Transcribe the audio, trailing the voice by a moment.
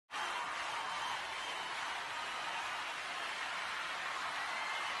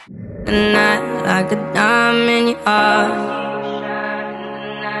shining that like a diamond in your heart.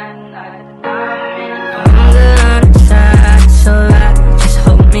 I'm gonna try so loud, just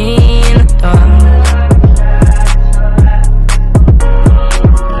hold me in the dark.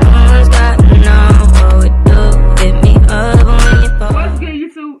 No one's gotta know what we do. Hit me up when you fall. What's good,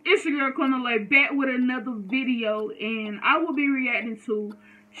 YouTube? It's your girl LOVEJOY back with another video, and I will be reacting to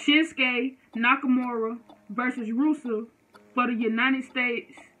Shinsuke Nakamura versus Rusev for the United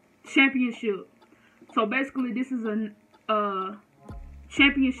States Championship. So basically, this is a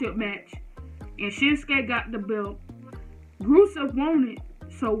championship match, and Shinsuke got the belt. Rusev won it.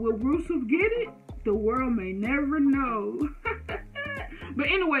 So will Rusev get it? The world may never know. But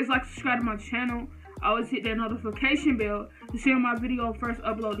anyways, like, subscribe to my channel. Always hit that notification bell to see my video first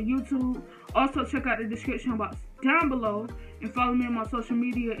upload to YouTube. Also, check out the description box down below and follow me on my social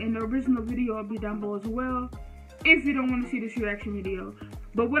media. And the original video will be down below as well if you don't want to see this reaction video.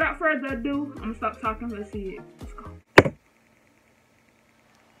 But without further ado, I'm gonna stop talking. Let's see it. Let's go.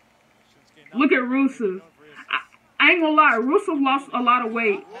 Look at Rusev. I ain't gonna lie, Rusev lost a lot of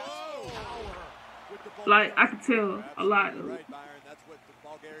weight. Like, I could tell a lot of it.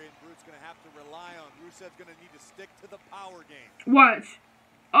 Rusev's gonna need to stick to the power game. Watch.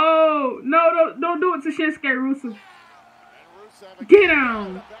 Oh, no, don't do it to Shinsuke, Rusev. Get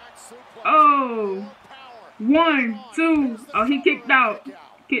down. Oh. 1, 2. Oh, he kicked out.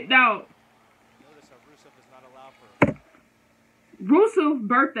 Kicked out. Notice how Rusev is not allowed for. Rusev's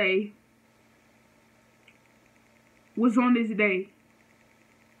birthday was on this day.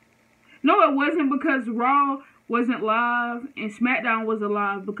 No, it wasn't, because Raw wasn't live and SmackDown wasn't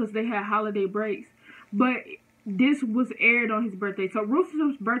live because they had holiday breaks. But this was aired on his birthday. So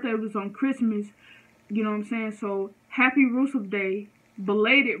Rusev's birthday was on Christmas. You know what I'm saying? So happy Rusev Day.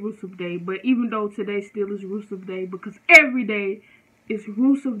 Belated Rusev Day. But even though today still is Rusev Day, because every day is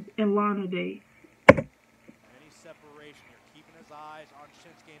Rusev and Lana Day. Any separation, you're keeping his eyes on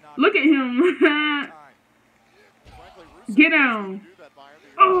Shinsuke. Look at him. Get down.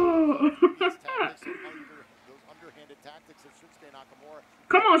 Oh.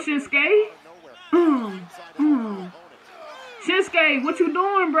 Come on, Shinsuke. Shinsuke, what you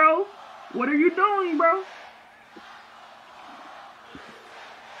doing, bro? What are you doing, bro?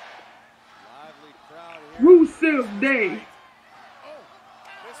 Rusev Day.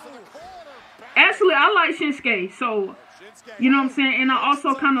 Actually, I like Shinsuke, so, you know what I'm saying? And I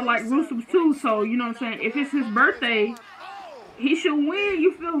also kind of like Rusev too, so, you know what I'm saying? If it's his birthday, he should win,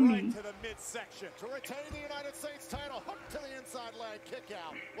 you feel me? To the midsection. To retain the United States title, hook to the inside leg, kick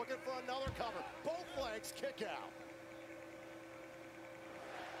out. Looking for another cover. Both legs, kick out.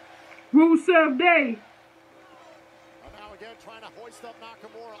 Rusev Day. And now again, trying to hoist up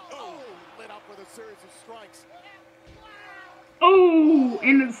Nakamura. Oh, lit up with a series of strikes. Oh,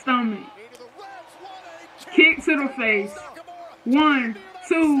 in the stomach. Kick to the face. 1,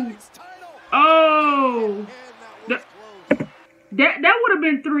 2. Oh. That would have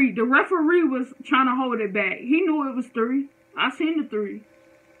been 3. The referee was trying to hold it back. He knew it was 3. I seen the 3.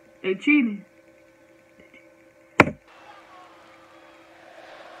 They cheating.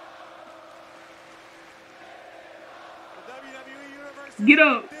 Get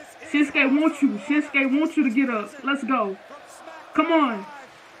up. Shinsuke wants you. Shinsuke wants you to get up. Let's go. Come on.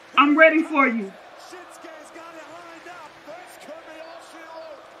 I'm ready for you.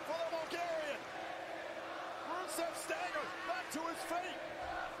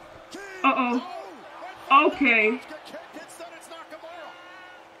 Uh-oh. Okay.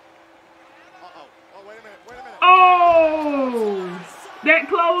 Oh! That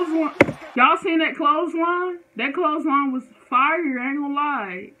clothesline. Y'all seen that clothesline? That clothesline was fire, I ain't gonna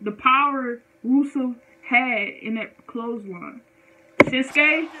lie. The power Rusev had in that clothesline.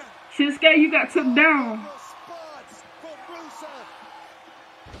 Shinsuke, you got took down.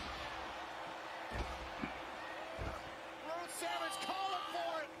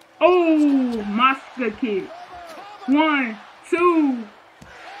 Oh, monster kick. 1, 2.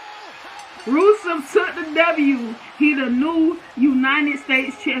 Rusev took the W. He the new United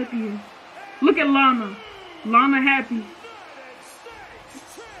States champion. Look at Lana. Lana happy.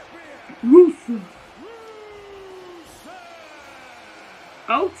 Rusev.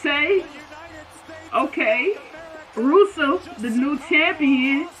 Okay. Okay. Rusev, the new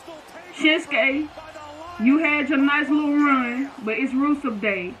champion. Shinsuke, you had your nice little run, but it's Rusev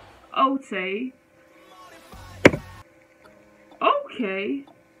Day. Okay. Okay.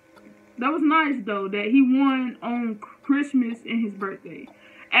 That was nice, though, that he won on Christmas and his birthday.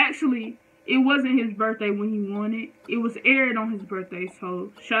 Actually, it wasn't his birthday when he won it. It was aired on his birthday,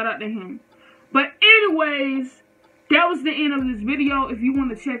 so shout out to him. But anyways, that was the end of this video. If you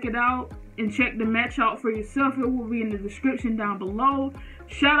want to check it out and check the match out for yourself, it will be in the description down below.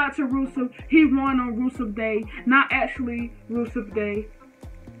 Shout out to Rusev. He won on Rusev Day. Not actually Rusev Day,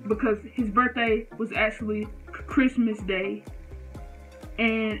 because his birthday was actually Christmas Day.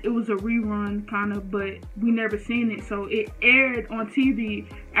 And it was a rerun, kind of, but we never seen it. So it aired on TV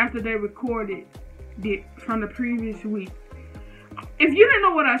after they recorded it from the previous week. If you didn't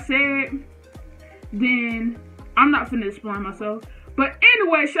know what I said, then I'm not finna explain myself. But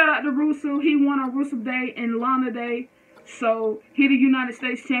anyway, shout out to Rusev. He won on Rusev Day and Lana Day. So he the United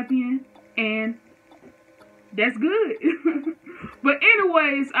States champion. And that's good. But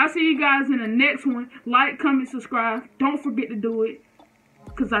anyways, I'll see you guys in the next one. Like, comment, subscribe. Don't forget to do it,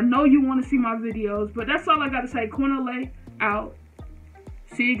 because I know you want to see my videos. But that's all I got to say. Quinalay out.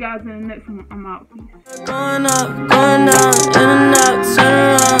 See you guys in the next one. I'm out. Peace. Going up, going down, in and out, turn around.